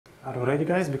Are we ready,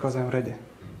 guys? Because I'm ready.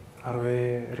 Are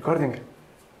we recording?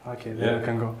 Okay, then we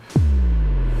can go.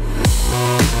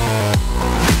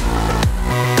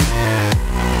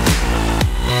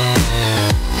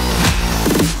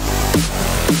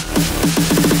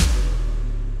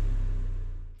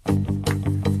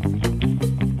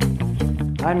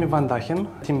 I'm Dahin,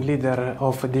 team leader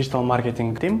of a digital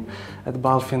marketing team at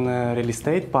Balfin Real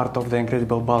Estate, part of the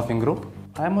incredible BALFIN Group.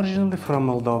 I'm originally from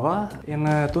Moldova. In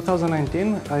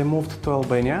 2019, I moved to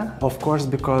Albania, of course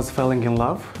because falling in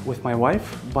love with my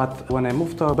wife. But when I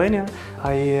moved to Albania,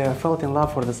 I fell in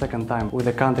love for the second time with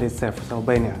the country itself,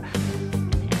 Albania.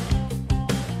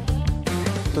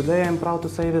 Today I'm proud to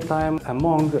say that I'm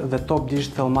among the top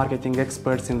digital marketing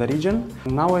experts in the region.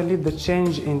 Now I lead the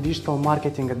change in digital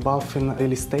marketing at Balfin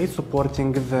Real Estate,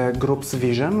 supporting the group's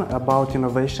vision about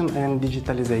innovation and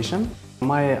digitalization.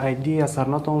 My ideas are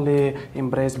not only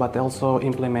embraced but also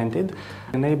implemented,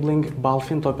 enabling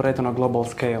Balfin to operate on a global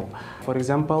scale. For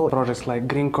example, projects like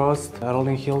Green Coast,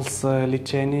 Rolling Hills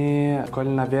Liceni,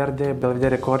 Colina Verde,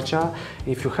 Belvedere Corcea.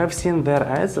 If you have seen their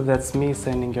ads, that's me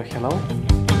sending you hello.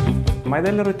 My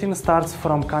daily routine starts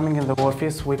from coming in the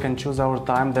office. We can choose our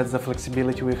time. That's the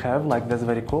flexibility we have, that's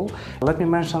very cool. Let me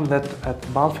mention that at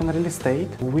Balfin Real Estate,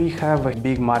 we have a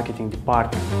big marketing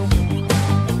department.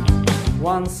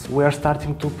 Once we are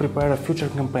starting to prepare a future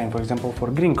campaign, for example,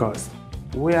 for Green Coast,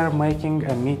 we are making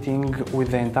a meeting with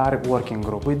the entire working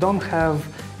group. We don't have,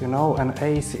 an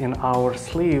ace in our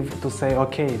sleeve to say,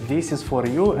 okay, this is for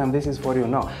you and this is for you.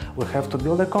 No, we have to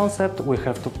build a concept, we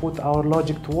have to put our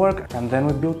logic to work, and then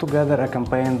we build together a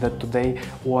campaign that today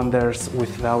wanders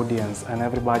with the audience and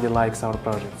everybody likes our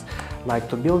projects. Like,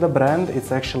 to build a brand,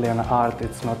 it's actually an art,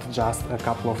 it's not just a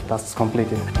couple of tasks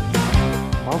completed.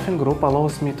 BALFIN Group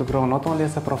allows me to grow not only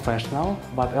as a professional,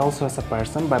 but also as a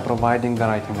person by providing the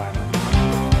right environment.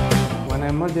 When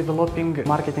I'm not developing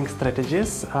marketing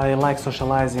strategies, I like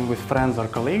socializing with friends or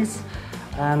colleagues,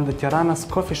 and the Tirana's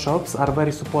coffee shops are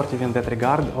very supportive in that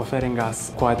regard, offering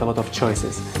us quite a lot of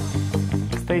choices.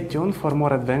 Stay tuned for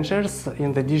more adventures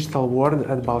in the digital world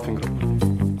at BALFIN Group.